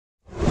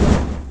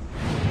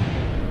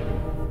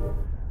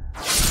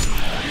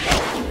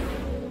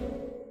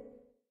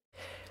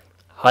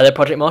Hi there,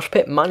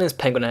 ProjectMoshPit. My name is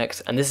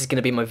PenguinX, and this is going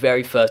to be my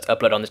very first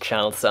upload on this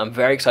channel, so I'm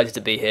very excited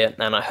to be here,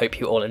 and I hope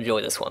you all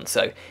enjoy this one.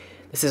 So,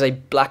 this is a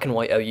black and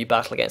white OU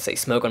battle against a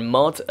Smogon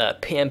mod,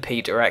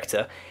 PMP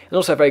director, and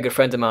also a very good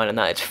friend of mine, and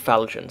that is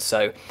faladran.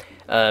 So,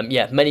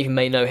 yeah, many of you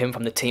may know him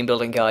from the team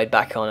building guide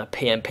back on a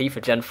PMP for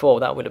Gen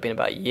 4. That would have been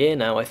about a year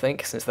now, I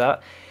think, since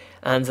that.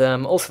 And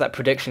also that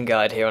prediction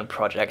guide here on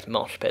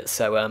ProjectMoshPit.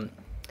 So,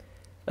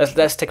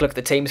 Let's take a look at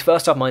the teams.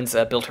 First off, mine's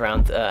built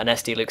around an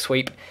SD Luke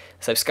sweep.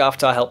 So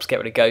Scarftar helps get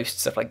rid of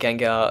ghosts, stuff like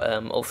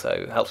Gengar,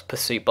 also helps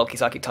pursue bulky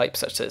psychic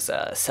types such as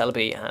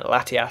Celebi and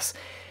Latias,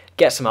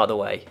 gets them out of the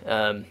way.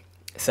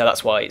 So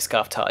that's why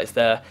Scarftar is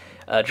there.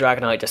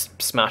 Dragonite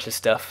just smashes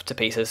stuff to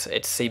pieces.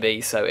 It's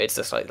CB, so it's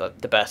just like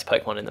the best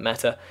Pokemon in the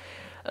meta.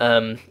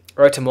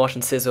 Rotom, Mosh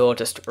and Scizor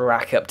just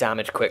rack up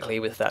damage quickly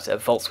with that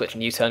Volt Switch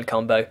and U-turn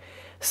combo.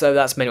 So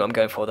that's mainly what I'm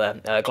going for there.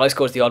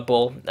 Gliscor is the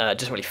oddball,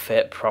 doesn't really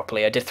fit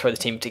properly. I did throw the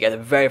team together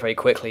very, very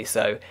quickly,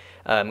 so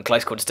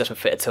Gliscor just doesn't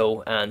fit at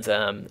all. And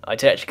I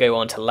did actually go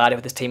on to ladder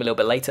with this team a little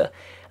bit later,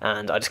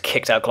 and I just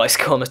kicked out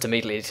Gliscor almost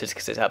immediately just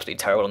because it's absolutely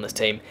terrible on this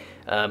team.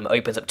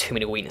 Opens up too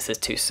many weaknesses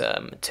to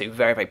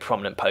very, very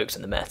prominent pokes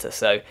in the meta.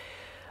 So,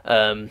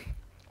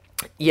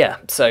 yeah,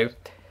 so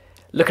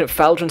looking at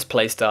faladran's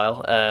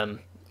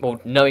playstyle,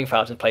 well, knowing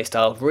faladran's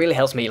playstyle really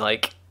helps me,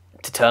 like,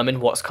 determine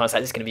what kind of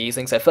set it's going to be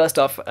using. So first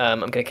off, I'm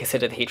going to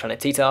consider the Heatran and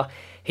Titar.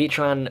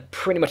 Heatran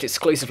pretty much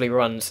exclusively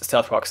runs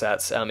Stealth Rock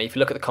sets. If you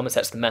look at the common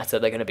sets of the meta,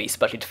 they're going to be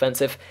especially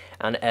defensive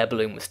and Air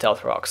Balloon with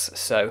Stealth Rocks.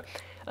 So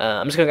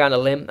I'm just going to go on a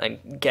limb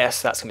and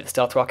guess that's going to be the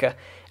Stealth Rocker.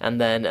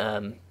 And then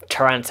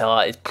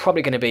Tyranitar is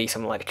probably going to be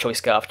something like a Choice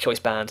Scarf, Choice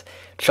Band,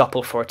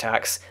 Chople for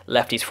attacks,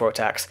 Lefties for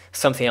attacks,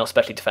 something else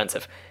especially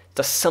defensive.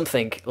 Just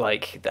something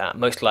like that,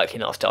 most likely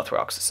not Stealth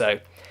Rocks. So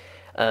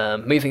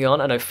moving on,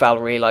 I know Fal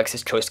really likes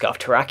his Choice Scarf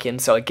Terrakion,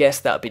 so I guess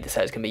that would be the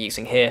set he's going to be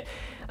using here.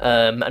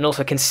 And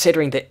also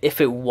considering that if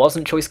it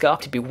wasn't Choice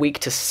Scarf, he'd be weak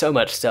to so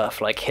much stuff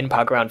like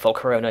Hinpower Ground,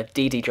 Volcarona,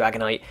 DD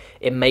Dragonite.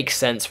 It makes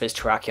sense for his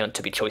Terrakion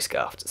to be Choice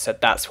Scarfed, so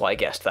that's why I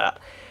guessed that.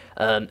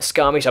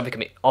 Skarmy is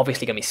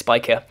obviously going to be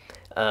Spiker.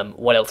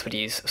 What else would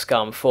you use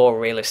Skarm for,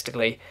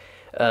 realistically?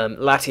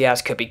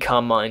 Latias could be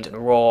Calm Mind and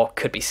Roar,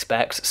 could be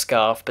Specs,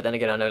 Scarf, but then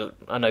again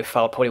I know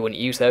Fal probably wouldn't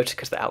use those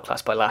because they're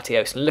outclassed by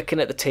Latios. And looking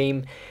at the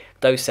team,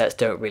 those sets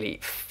don't really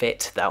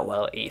fit that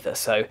well either.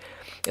 So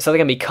it's either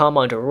going to be Calm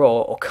Mind or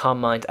Roar, or Calm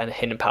Mind and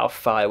Hidden Power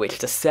Fire, which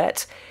is a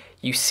set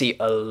you see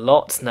a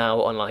lot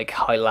now on like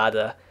high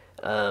ladder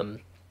of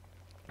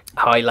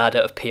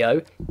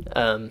PO.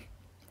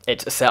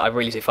 It's a set I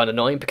really do find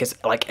annoying because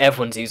like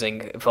everyone's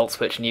using Volt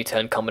Switch and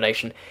U-turn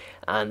combination,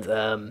 and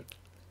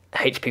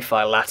HP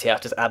Fire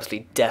Latias just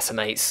absolutely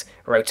decimates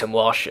Rotom,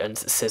 Wash and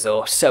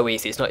Scizor so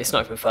easy. It's not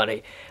even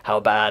funny how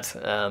bad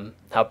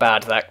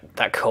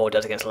that core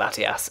does against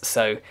Latias.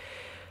 So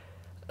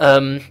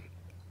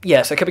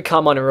yeah, so it could be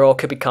Calm Mind and Roar,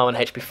 could be Calm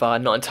Mind HP Fire,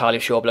 not entirely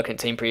sure, but looking at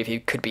team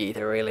preview, could be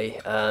either really.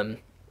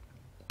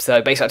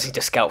 So basically I just need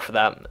to scout for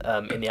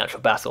that in the actual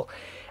battle.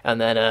 And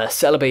then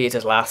Celebi is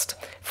his last.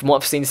 From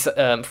what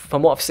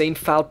I've seen,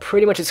 Fal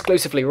pretty much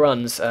exclusively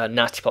runs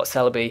Nasty Plot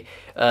Celebi,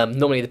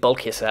 normally the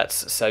bulkier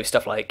sets, so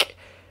stuff like,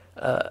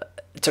 I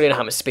don't know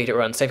how much speed it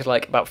runs, say for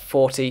like about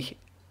 40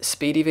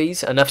 speed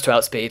EVs, enough to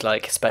outspeed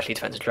like especially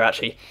defensive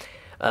Jirachi.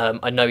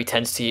 I know he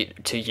tends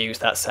to use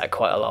that set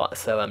quite a lot,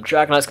 so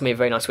Dragonite's going to be a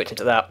very nice switch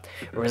into that.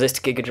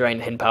 Resist Giga Drain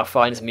and Hidden Power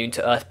Fire, is immune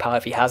to Earth Power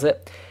if he has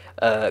it.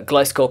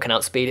 Gliscor can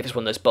outspeed if it's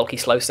one of those bulky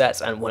slow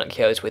sets, and one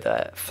KOs with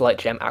Flight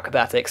Gem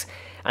Acrobatics.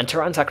 And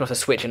Tyranitar can also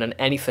switch in on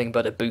anything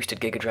but a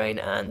boosted Giga Drain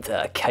and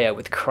KO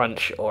with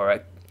Crunch,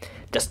 or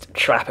just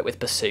trap it with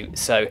Pursuit.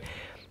 So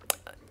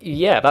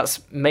yeah,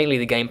 that's mainly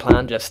the game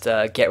plan, just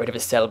get rid of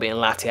his Celebi and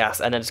Latias,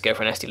 and then just go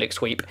for an SD Luke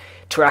sweep.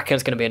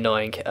 Terrakion's going to be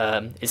annoying.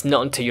 It's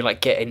not until you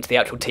like get into the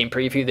actual team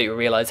preview that you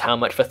realise how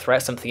much of a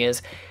threat something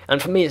is,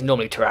 and for me it's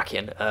normally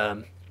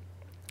Terrakion.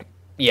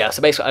 Yeah,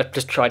 so basically I've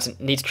just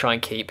need to try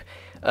and keep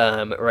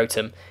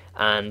Rotom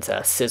and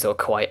Scizor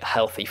quite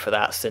healthy for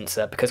that, since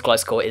because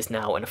Gliscor is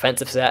now an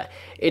offensive set,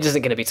 it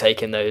isn't going to be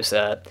taking those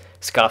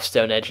Scarf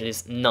Stone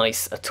Edges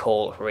nice at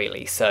all,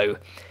 really. So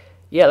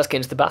yeah, let's get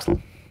into the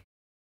battle.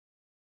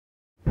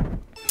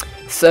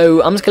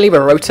 So I'm just going to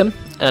leave a Rotom,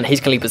 and he's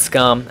going to leave a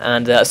Skarm,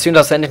 and as soon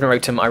as I send in a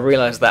Rotom, I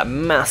realise that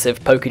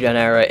massive Pokegen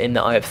error in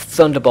that I have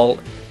Thunderbolt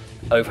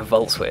over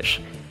Volt Switch.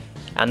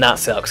 And that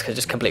sucks, because it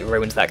just completely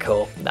ruins that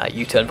core. That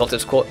U-turn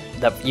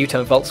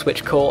Volt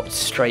Switch core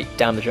straight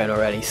down the drain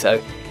already.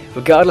 So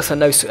regardless, I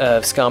know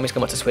Skarmy's going to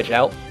want to switch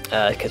out,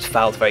 because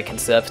Fal's very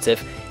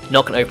conservative.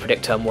 Not going to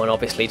over-predict turn 1,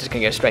 obviously, just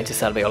going to go straight to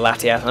Celebi or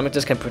Latias. And I'm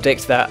just going to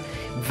predict that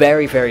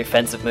very, very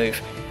offensive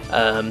move.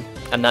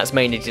 And that's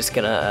mainly just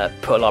going to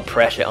put a lot of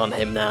pressure on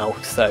him now.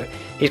 So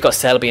he's got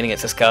Celebi in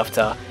against a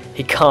Scarftar.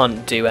 He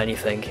can't do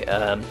anything.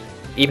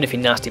 Even if he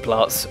nasty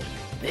plots,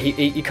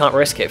 you can't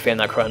risk it if you're in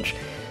that crunch.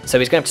 So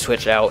he's going to have to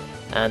switch out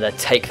and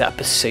take that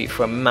Pursuit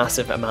for a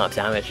massive amount of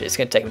damage. It's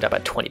going to take him down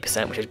about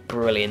 20%, which is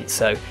brilliant.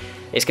 So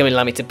it's going to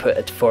allow me to put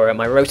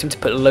my Rotom to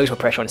put loads more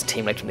pressure on his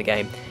team later in the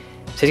game.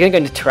 So he's going to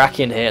go into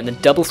Terrakion here, and then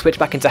double switch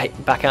back out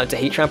into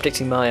Heatran,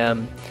 predicting my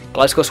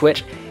Gliscor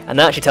switch, and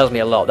that actually tells me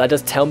a lot. That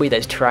does tell me that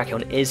his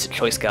Terrakion is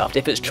Choice Scarfed.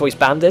 If it's Choice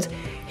Banded,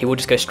 he will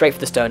just go straight for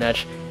the Stone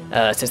Edge,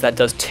 since that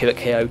does 2 at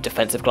KO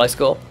defensive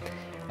Gliscor.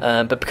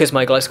 But because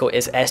my Gliscor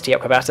is SD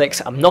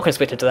Acrobatics, I'm not going to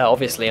switch into that,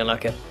 obviously, on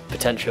like a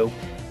potential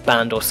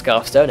Band or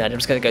Scarf Stone Edge. I'm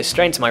just going to go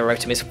straight into my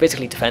Rotom. It's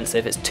physically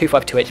defensive, it's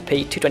 252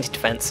 HP, 220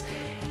 defense,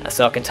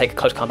 so I can take a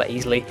close combat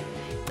easily,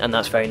 and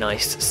that's very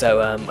nice.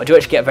 So I do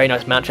actually get a very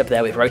nice matchup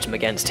there with Rotom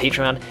against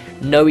Heatran,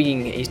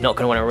 knowing he's not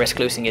going to want to risk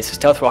losing his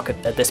Stealth Rock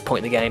at this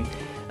point in the game.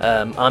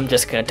 I'm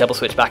just going to double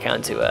switch back out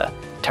into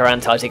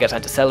Tyranitar to get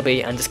out to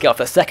Celebi, and just get off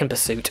the second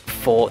pursuit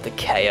for the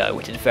KO,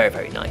 which is very,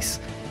 very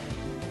nice.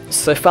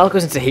 So Fal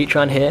goes into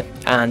Heatran here,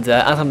 and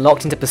as I'm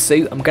locked into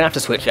pursuit, I'm going to have to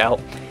switch out.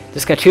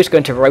 Just going to choose to go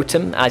into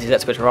Rotom as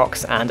he's Switch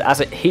Rocks, and as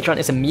Heatran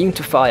is immune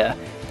to fire,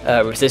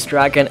 Resist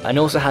Dragon, and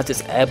also has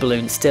this Air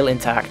Balloon still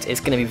intact, it's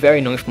going to be very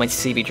annoying for my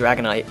CB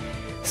Dragonite.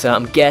 So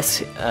I'm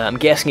guessing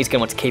he's going to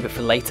want to keep it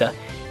for later,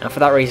 and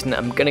for that reason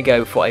I'm going to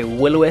go for a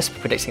Will-O-Wisp,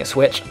 predicting a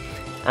switch.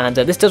 And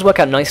this does work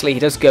out nicely. He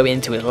does go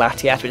into his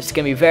Latias, which is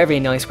going to be very, very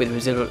nice with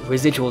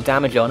residual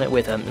damage on it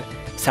with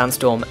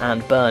Sandstorm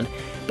and Burn.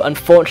 But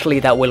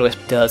unfortunately that Will-O-Wisp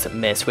does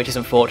miss, which is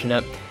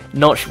unfortunate.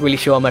 Not really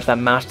sure how much that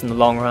matched in the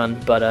long run,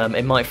 but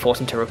it might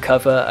force him to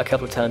recover a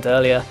couple of turns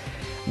earlier.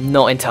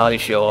 Not entirely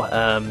sure.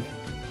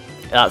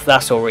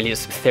 That's all really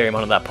his theorem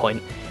on at that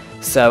point.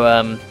 So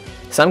I'm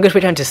going to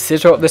switch down to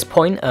Scizor at this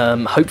point.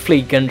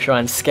 Hopefully going to try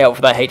and scale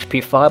for that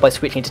HP fire by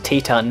switching to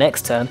T-Tarn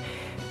next turn.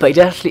 But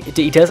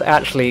he does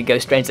actually go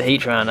straight into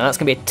Heatran, and that's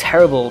going to be a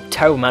terrible,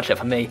 terrible matchup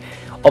for me.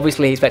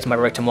 Obviously, he's expecting my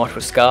Rotom Mosh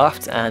was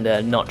Scarfed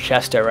and not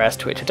Chest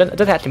Arrest, which I don't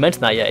actually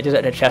mention that yet. It is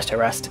a Chest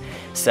Arrest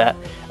set.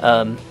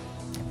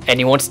 And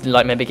he wants to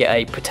like maybe get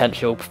a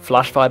potential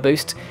Flash Fire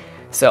boost.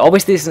 So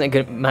obviously this isn't a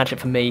good matchup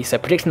for me, so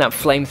predicting that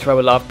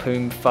Flamethrower, Lava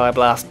Plume, Fire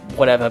Blast,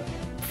 whatever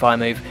fire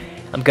move,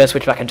 I'm going to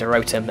switch back into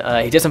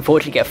Rotom. He does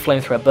unfortunately get a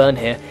Flamethrower burn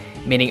here,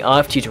 meaning I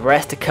have to use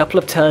Rest a couple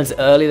of turns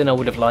earlier than I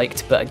would have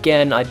liked, but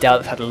again I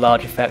doubt it's had a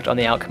large effect on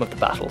the outcome of the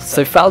battle.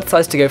 So Fal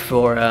decides to go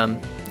for,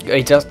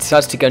 he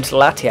decides to go into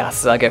Latias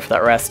as I go for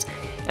that Rest,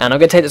 and I'm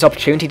going to take this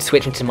opportunity to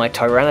switch into my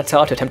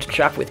Tyranitar to attempt to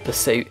trap with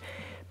Pursuit.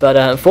 But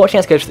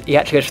unfortunately he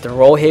actually goes for the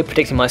Roar here,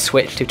 predicting my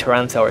switch to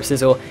Tyranitar or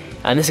Scizor,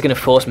 and this is going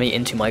to force me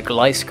into my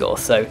Gliscor.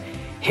 So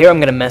here I'm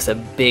going to mess up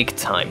big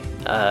time.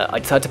 I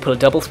decided to pull a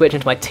double switch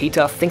into my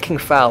T-Tar, thinking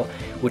Fal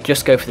would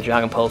just go for the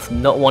Dragon Pulse,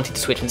 not wanting to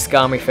switch in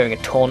Skarmory, fearing a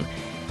taunt.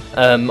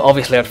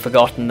 Obviously I'd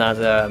forgotten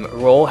that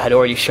Roar had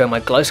already shown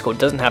my Gliscor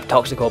doesn't have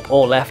Toxic Orb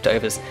or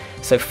Leftovers,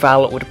 so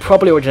Fal would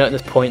probably already know at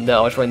this point that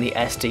I was running the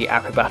SD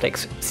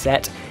Acrobatics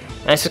set.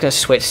 And it's just going to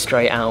switch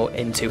straight out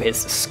into his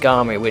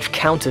Skarmory, which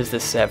counters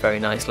this set very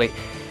nicely.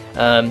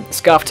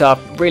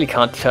 Scarftar really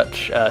can't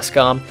touch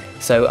Skarm,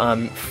 so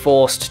I'm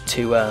forced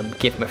to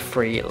give him a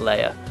free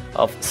layer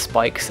of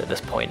spikes at this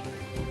point.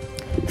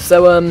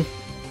 So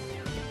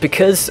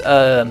because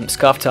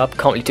Scarftar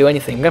can't really do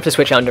anything, I'm going to have to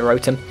switch out into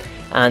Rotom,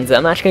 and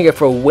I'm actually going to go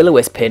for a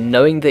Will-O-Wisp here,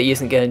 knowing that he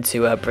isn't going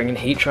to bring in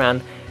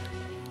Heatran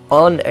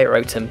on a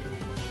Rotom,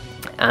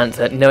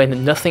 and knowing that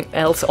nothing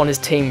else on his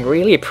team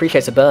really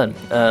appreciates a burn.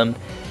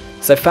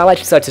 So Fal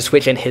actually decided to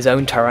switch in his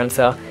own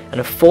Tyranitar, and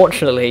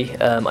unfortunately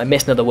I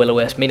missed another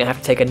Will-O-Wisp, meaning I have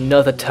to take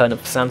another turn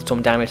of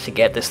Sandstorm damage to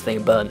get this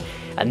thing burned,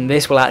 and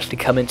this will actually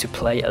come into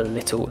play a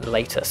little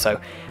later. So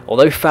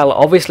although Fal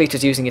obviously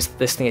just using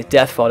this thing as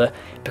death fodder,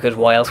 because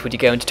why else would you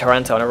go into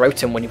Tyranitar on a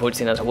Rotom when you've already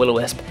seen it as a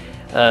Will-O-Wisp,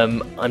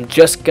 I'm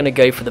just going to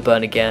go for the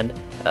burn again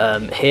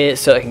here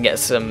so I can get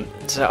some,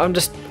 so I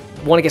just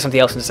want to get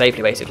something else into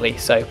safety basically.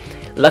 So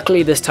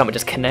luckily this time I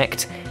just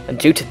connect, and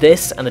due to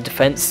this and the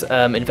defense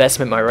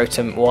investment in my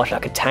Rotom Wash, I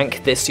could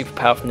tank this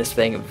superpower from this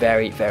thing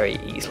very, very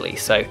easily.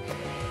 So here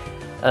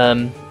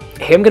I'm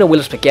going to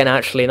Will-O-Wisp again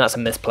actually, and that's a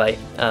misplay,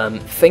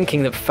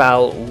 thinking that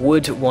Fal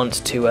would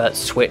want to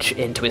switch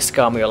into his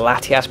Skarmory or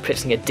Latias,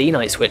 predicting a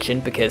D-Knight switch in,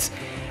 because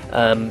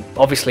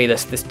obviously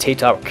this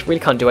T-Tar really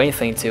can't do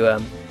anything to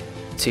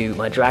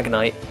my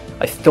Dragonite.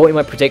 I thought he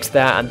might predict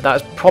that, and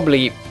that's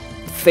probably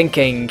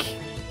thinking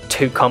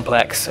too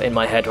complex in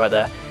my head right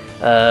there.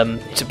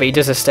 But he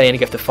does stay and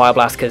go for the Fire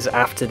Blast, because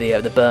after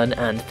the burn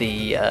and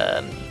the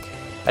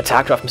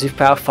attack drop from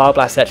Superpower, Fire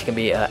Blast actually can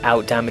be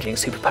out-damaging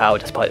Superpower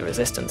despite the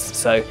resistance.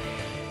 So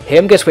here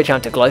I'm going to switch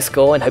out to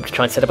Gliscor and hope to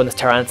try and set up on this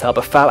Tyranitar,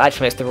 but Fal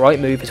actually makes the right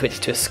move and switches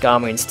to a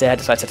Skarmory instead,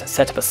 decides to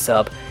set up a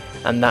sub,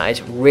 and that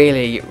is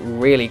really,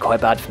 really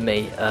quite bad for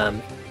me.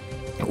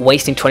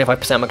 Wasting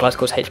 25% of my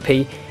Gliscor's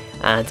HP,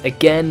 and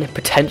again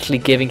potentially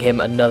giving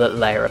him another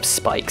layer of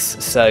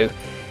spikes. So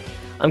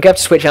I'm going to have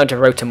to switch out to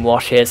Rotom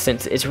Wash here,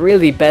 since it's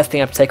really the best thing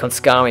I have to take on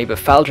Skarmory, but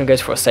Faladran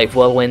goes for a safe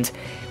Whirlwind,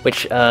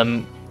 which,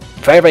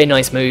 very, very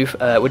nice move,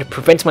 would have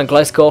prevented my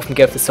Gliscor from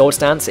going for the Sword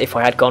Stance if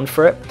I had gone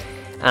for it,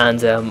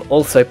 and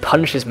also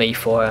punishes me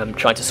for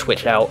trying to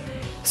switch out.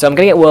 So I'm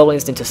going to get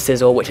Whirlwinds into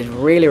Scizor, which is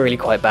really, really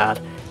quite bad.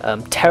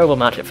 Terrible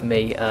matchup for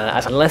me,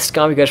 as unless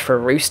Skarmory goes for a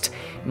Roost,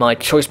 my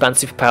Choice Band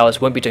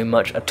superpowers won't be doing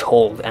much at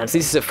all, and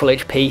since he's at full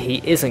HP,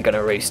 he isn't going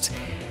to Roost.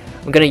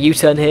 I'm going to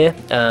U-turn here,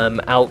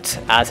 out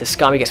as his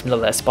Skarmory gets some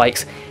of their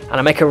spikes, and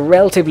I make a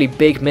relatively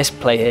big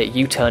misplay here,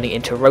 U-turning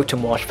into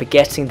Rotom-Wash,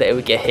 forgetting that it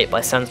would get hit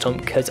by Sandstorm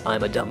because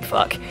I'm a dumb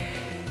fuck.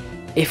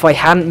 If I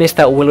hadn't missed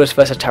that Will-O-Wisp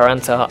versus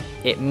Tyranitar,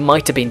 it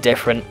might have been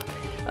different.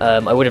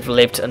 I would have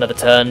lived another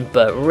turn,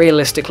 but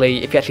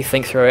realistically, if you actually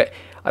think through it,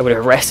 I would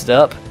have rested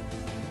up,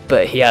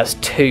 but he has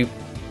 2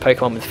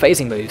 Pokemon with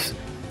phasing moves,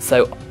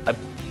 so I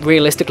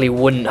realistically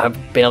wouldn't have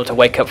been able to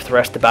wake up for the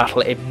rest of the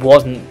battle. It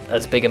wasn't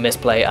as big a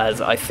misplay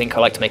as I think I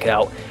like to make it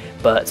out,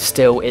 but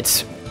still,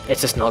 it's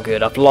just not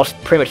good. I've lost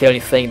pretty much the only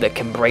thing that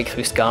can break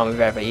through Skarmory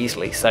very, very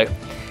easily, so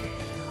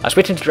I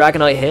switch into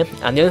Dragonite here,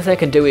 and the only thing I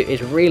can do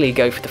is really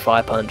go for the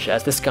Fire Punch,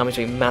 as this Skarmory is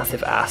doing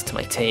massive ass to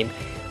my team.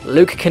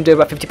 Luke can do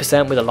about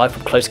 50% with a life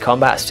from close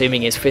combat,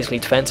 assuming he's physically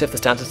defensive, the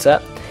standard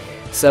set.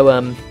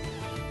 So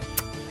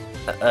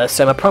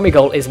my primary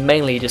goal is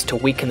mainly just to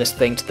weaken this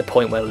thing to the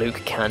point where Luke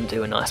can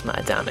do a nice amount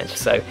of damage.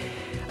 So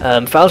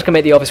Fal's can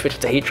make the obvious switch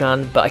to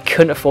Heatran, but I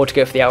couldn't afford to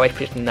go for the outrage,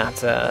 predicting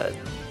that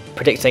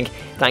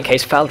in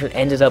case Faladran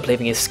ended up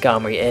leaving his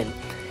Skarmory in.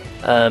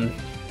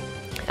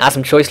 As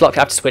I'm choice locked,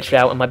 I have to switch it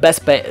out, and my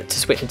best bet to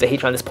switch into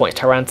Heatran at this point is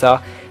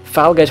Tyranitar.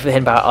 Fal goes for the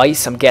hint about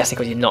Ice. I'm guessing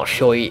because he's not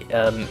sure he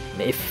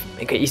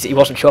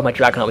wasn't sure if my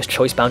Dragonite was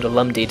choice bound or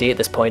Lum DD at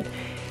this point.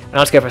 And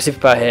I'll just go for a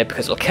superpower here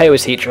because it'll KO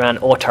his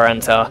Heatran or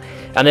Tyranitar,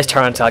 and this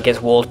Tyranitar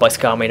gets walled by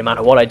Skarmory no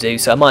matter what I do,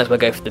 so I might as well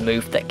go for the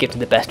move that gives him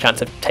the best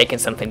chance of taking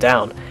something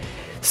down.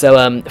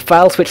 So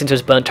Fal switched into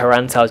his burnt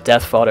Tyrantar's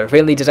Death Fodder,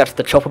 really did after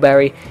the Chopper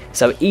Berry,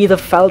 so either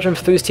Faladran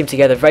threw his team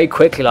together very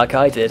quickly like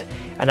I did,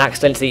 and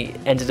accidentally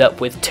ended up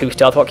with 2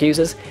 Stealth Rock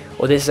users,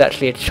 or this is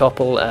actually a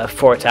Chople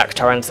 4 attack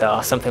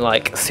Tyranitar, something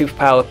like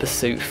Superpower,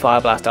 Pursuit, Fire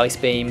Blast, Ice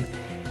Beam,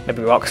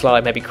 maybe Rock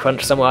Slide, maybe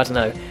Crunch somewhere, I don't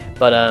know,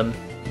 but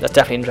that's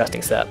definitely an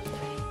interesting set.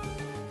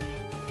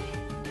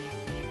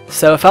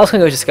 So Fal's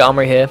going to go to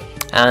Skarmory here,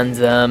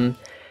 and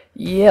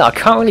yeah, I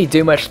can't really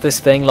do much to this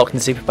thing locked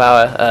in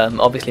superpower.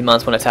 Obviously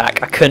 -1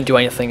 attack, I couldn't do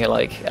anything at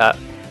like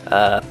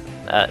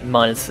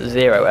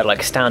 -0 at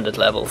like standard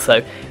level,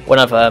 so when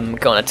I've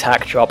got an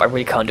attack drop I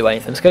really can't do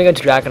anything. I'm just going to go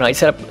into Dragonite,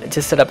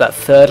 set up that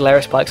 3rd layer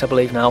of spikes I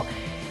believe now,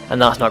 and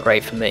that's not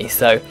great for me.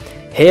 So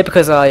here,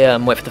 because I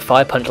went for the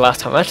Fire Punch last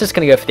time, I'm just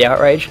going to go for the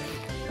Outrage.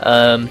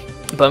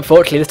 But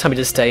unfortunately this time he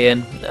does stay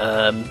in.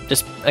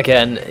 Just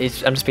again,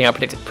 I'm just being out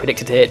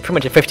predicted here. It's pretty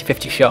much a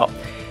 50-50 shot,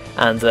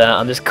 and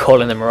I'm just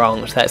calling them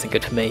wrong, which that isn't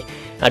good for me.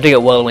 And I do get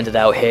Whirlwinded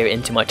out here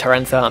into my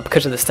Tyranitar, and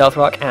because of the Stealth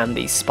Rock and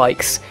the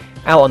spikes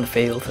out on the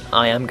field,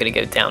 I am going to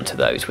go down to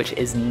those, which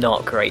is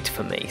not great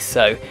for me.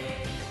 So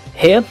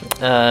here,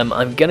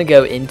 I'm going to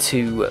go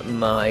into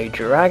my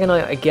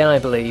Dragonite again, I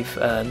believe.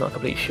 Not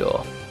completely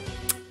sure.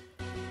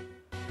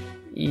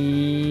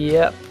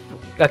 Yep.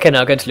 Okay, no,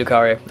 I'll go into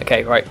Lucario.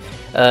 Okay, right.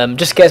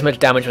 Just get as much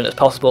damage on it as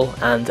possible,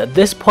 and at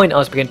this point I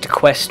was beginning to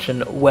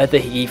question whether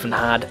he even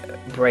had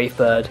Brave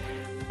Bird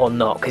or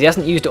not, because he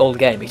hasn't used it all the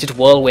game. He's just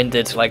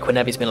whirlwinded like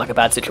whenever he's been like a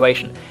bad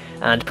situation,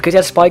 and because he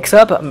had spikes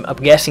up, I'm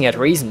guessing he had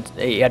reason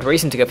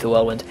to go for the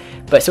whirlwind.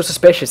 But it's still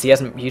suspicious he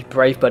hasn't used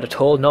Brave Bird at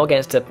all, not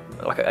against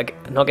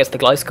not against the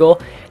Gliscor,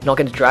 not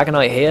against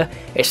Dragonite here.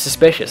 It's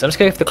suspicious. I'm just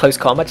going for the close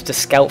combat just to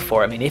scout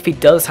for it. I mean, if he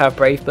does have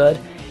Brave Bird,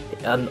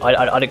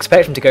 I'd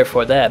expect him to go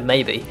for it there,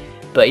 maybe.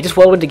 But he just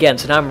whirlwind again,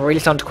 so now I'm really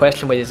starting to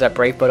question whether he's that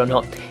Brave Bird or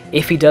not.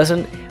 If he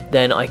doesn't,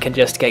 then I can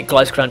just get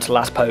Gliscor down to the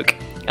last poke,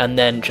 and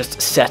then just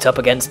set up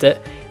against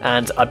it,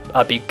 and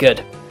I'd be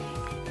good.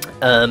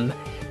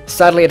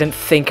 Sadly, I didn't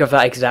think of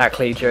that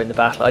exactly during the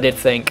battle. I did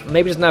think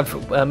maybe he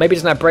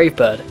doesn't have Brave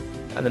Bird,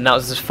 and then that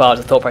was as far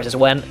as the thought process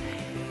went,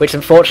 which is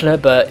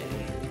unfortunate. But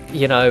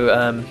you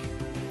know,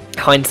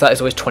 hindsight is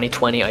always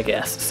 20/20, I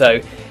guess.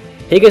 So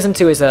he goes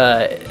into his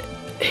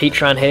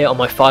Heatran here on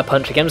my Fire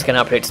Punch. Again, I'm just going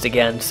to outpredict it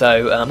again,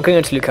 so I'm going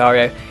into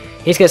Lucario.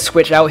 He's going to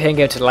switch out here and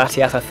go to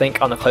Latias, I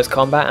think, on the close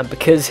combat, and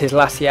because his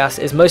Latias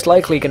is most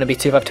likely going to be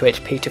 252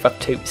 HP,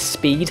 252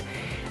 speed,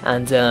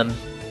 and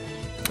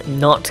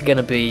not going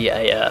to be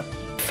a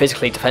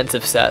physically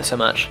defensive set so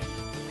much,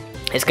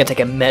 it's going to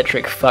take a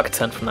metric fuck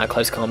ton from that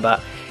close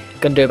combat.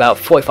 Going to do about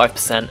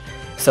 45%,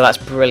 so that's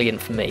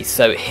brilliant for me.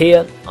 So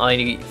here,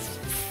 I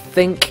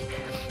think,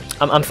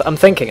 I'm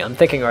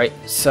thinking, right,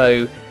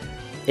 so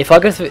if I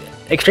go through,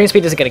 Extreme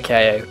Speed isn't going to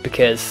KO,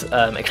 because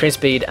Extreme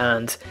Speed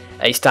and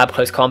a Stab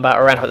Close Combat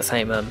are around about the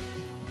same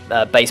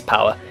base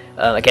power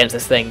against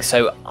this thing,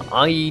 so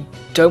I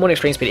don't want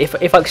Extreme Speed.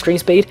 If I Extreme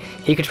Speed,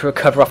 he could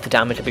recover off the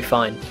damage, it'd be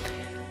fine.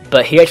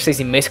 But he actually sees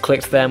he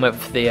misclicked there, went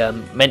for the,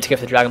 meant to go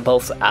for the Dragon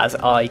Pulse, as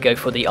I go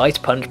for the Ice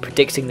Punch,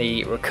 predicting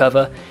the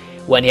recover,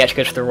 when he actually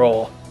goes for the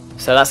Roar.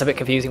 So that's a bit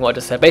confusing what I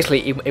just said. Basically,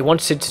 he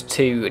wanted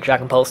to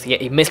Dragon Pulse,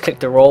 he misclicked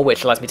the Roar,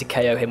 which allows me to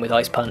KO him with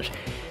Ice Punch.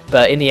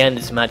 But in the end,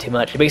 it doesn't matter too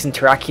much. He beats in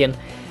Terrakion,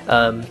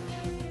 and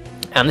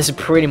this is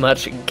pretty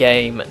much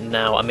game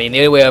now. I mean,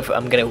 the only way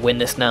I'm going to win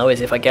this now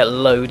is if I get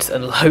loads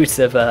and loads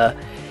of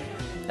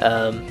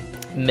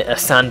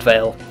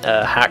Sandvale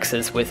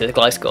Haxes with the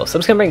Gliscor. So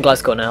I'm just going to bring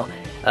Gliscor now.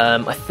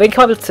 I think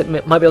I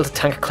might be able to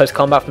tank a close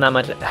combat from that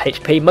much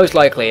HP. Most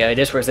likely, it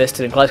is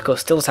resisted, and Gliscor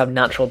still does have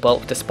natural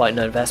bulk despite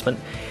no investment.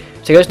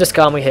 So he goes into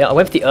Skarmory here. I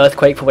went for the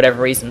Earthquake for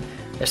whatever reason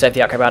instead of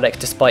the Acrobatics,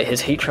 despite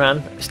his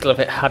Heatran still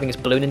having his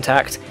balloon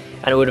intact,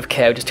 and it would have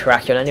KO'd his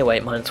Terrakion anyway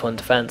at -1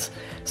 defense.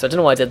 So I don't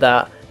know why I did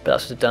that, but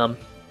that's just dumb.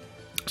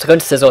 So going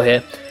to Sizzle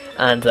here,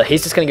 and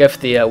he's just going to go for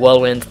the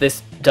Whirlwind.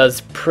 This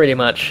does pretty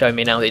much show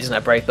me now that he doesn't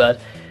have Brave Bird.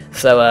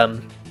 So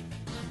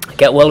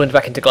get Whirlwind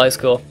back into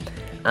Gliscor,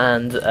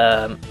 and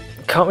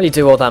can't really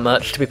do all that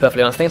much, to be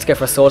perfectly honest. I think let's go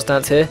for a Swords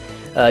Dance here,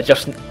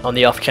 just on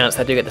the off chance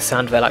I do get the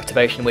Sand Veil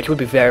activation, which would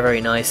be very,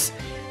 very nice.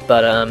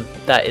 But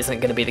that isn't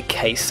going to be the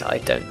case, I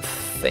don't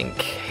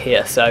think,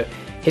 here. So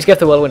he's going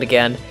for the Whirlwind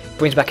again,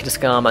 brings back into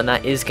Skarm, and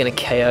that is going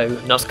to KO,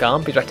 not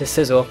Skarm, brings back to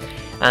Sizzle,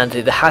 and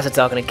the hazards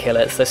are going to kill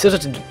it. So Sizzle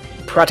did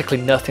practically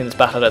nothing in this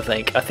battle, I don't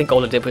think. I think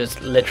all it did was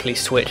literally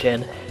switch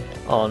in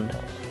on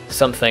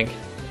something,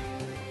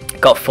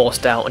 got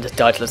forced out, and just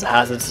died to those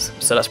hazards,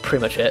 so that's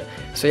pretty much it.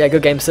 So yeah,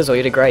 good game, Sizzle,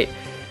 you did great.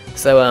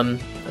 So I'm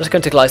just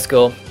going to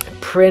Gliscor,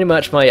 pretty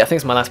much I think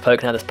it's my last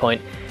Pokemon at this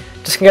point.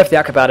 Just going to go for the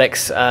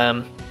Acrobatics.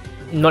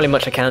 Not really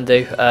much I can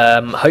do.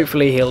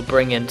 Hopefully he'll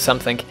bring in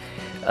something.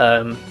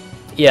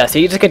 Yeah, so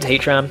you just get to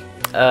Heatran.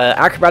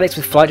 Acrobatics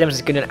with Flight Gems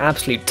is doing an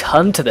absolute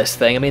ton to this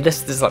thing. I mean,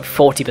 this is like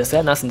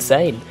 40%, that's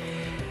insane.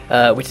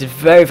 Which is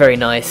very, very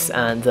nice,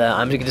 and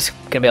I'm just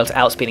going to be able to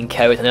outspeed and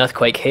KO with an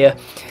Earthquake here,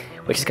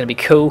 which is going to be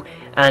cool.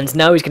 And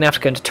now he's going to have to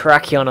go into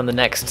Terrakion on the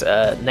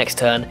next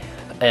turn,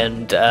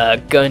 and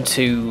going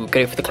to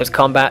go for the close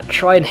combat,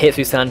 try and hit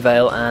through Sand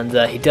Veil, and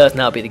he does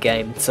now beat the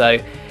game. So,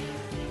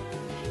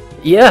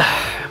 yeah,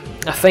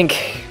 I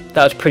think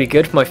that was pretty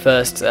good for my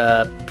first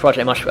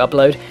Project Mosh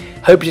upload.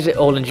 Hope you did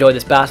all enjoy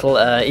this battle.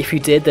 If you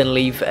did, then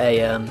leave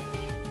a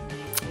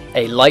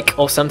like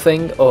or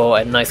something, or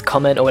a nice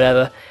comment or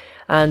whatever.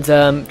 And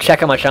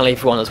check out my channel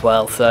if you want as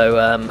well.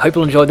 So hope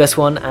you'll enjoy this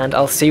one, and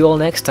I'll see you all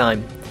next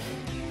time.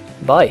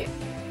 Bye.